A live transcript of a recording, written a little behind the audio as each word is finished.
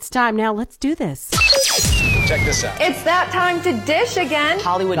time now. Let's do this. Check this out. It's that time to dish again.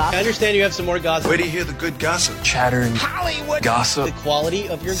 Hollywood gossip. I understand you have some more gossip. Where do you hear the good gossip? Chatter and Hollywood gossip. The quality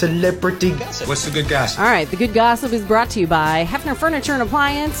of your celebrity gossip. What's the good gossip? All right, the good gossip is brought to you by Hefner Furniture and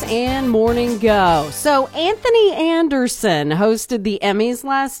Appliance and Morning Go. So Anthony Anderson hosted the Emmys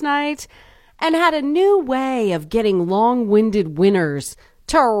last night and had a new way of getting long-winded winners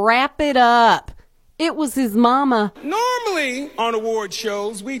to wrap it up. It was his mama. Normally, on award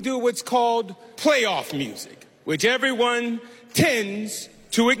shows, we do what's called playoff music, which everyone tends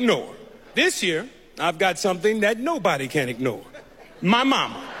to ignore. This year, I've got something that nobody can ignore. My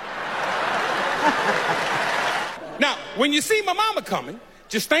mama. Now, when you see my mama coming,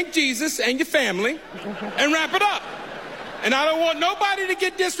 just thank Jesus and your family and wrap it up. And I don't want nobody to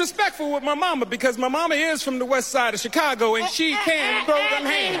get disrespectful with my mama because my mama is from the west side of Chicago and she can throw them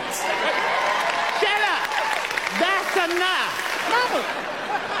hands. Shut up. That's enough. Mama.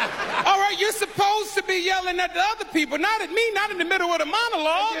 All right, you're supposed to be yelling at the other people, not at me, not in the middle of the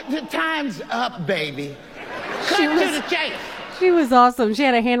monologue. The time's up, baby. Cut to the chase. She was awesome. She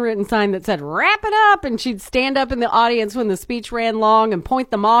had a handwritten sign that said, wrap it up, and she'd stand up in the audience when the speech ran long and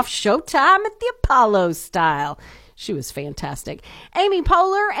point them off, showtime at the Apollo style. She was fantastic. Amy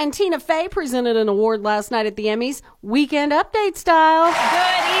Poehler and Tina Fey presented an award last night at the Emmys, Weekend Update style. Good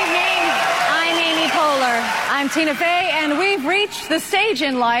evening. I'm Amy Poehler. I'm Tina Fey, and we've reached the stage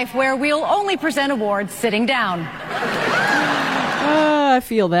in life where we'll only present awards sitting down. I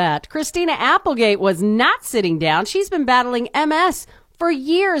feel that. Christina Applegate was not sitting down. She's been battling MS for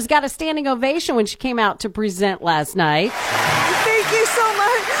years. Got a standing ovation when she came out to present last night. Thank you so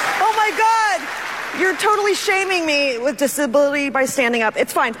much. Oh, my God. You're totally shaming me with disability by standing up.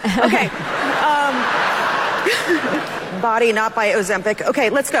 It's fine. Okay. Body, not by Ozempic. Okay,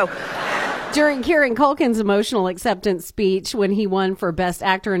 let's go. During Kieran Culkin's emotional acceptance speech when he won for Best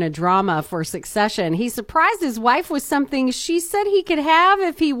Actor in a Drama for Succession, he surprised his wife with something she said he could have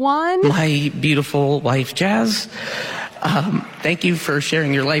if he won. My beautiful wife, Jazz, thank you for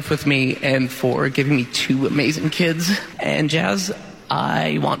sharing your life with me and for giving me 2 amazing kids. And Jazz,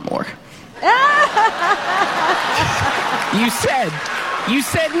 I want more. You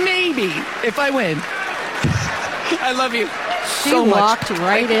said maybe if I win. I love you so much. She walked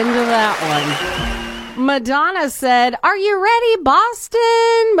right into that one. Madonna said, "Are you ready,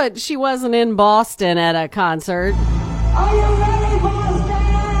 Boston?" But she wasn't in Boston at a concert. Are you ready, Boston?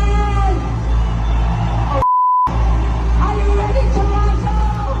 Are you ready,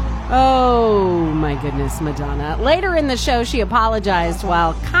 Toronto? Oh, my goodness, Madonna. Later in the show, she apologized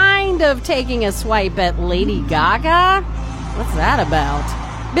while kind of taking a swipe at Lady Gaga. What's that about?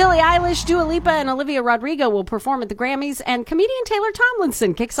 Billie Eilish, Dua Lipa, and Olivia Rodrigo will perform at the Grammys, and comedian Taylor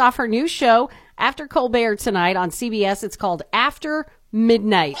Tomlinson kicks off her new show after Colbert tonight on CBS. It's called After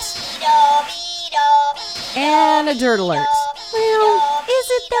Midnight. And a dirt alert. Well, is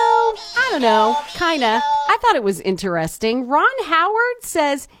it though? I don't know. Kinda. I thought it was interesting. Ron Howard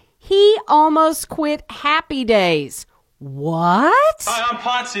says he almost quit Happy Days. What? Hi, I'm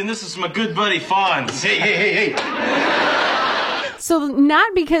Potsy, and this is my good buddy Fonz. Hey. So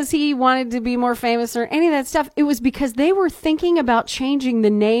not because he wanted to be more famous or any of that stuff. It was because they were thinking about changing the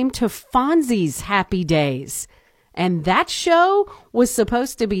name to Fonzie's Happy Days. And that show was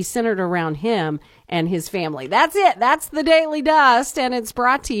supposed to be centered around him and his family. That's it. That's the Daily Dust. And it's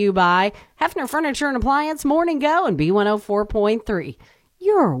brought to you by Hefner Furniture and Appliance, Morning Go, and B104.3.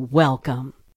 You're welcome.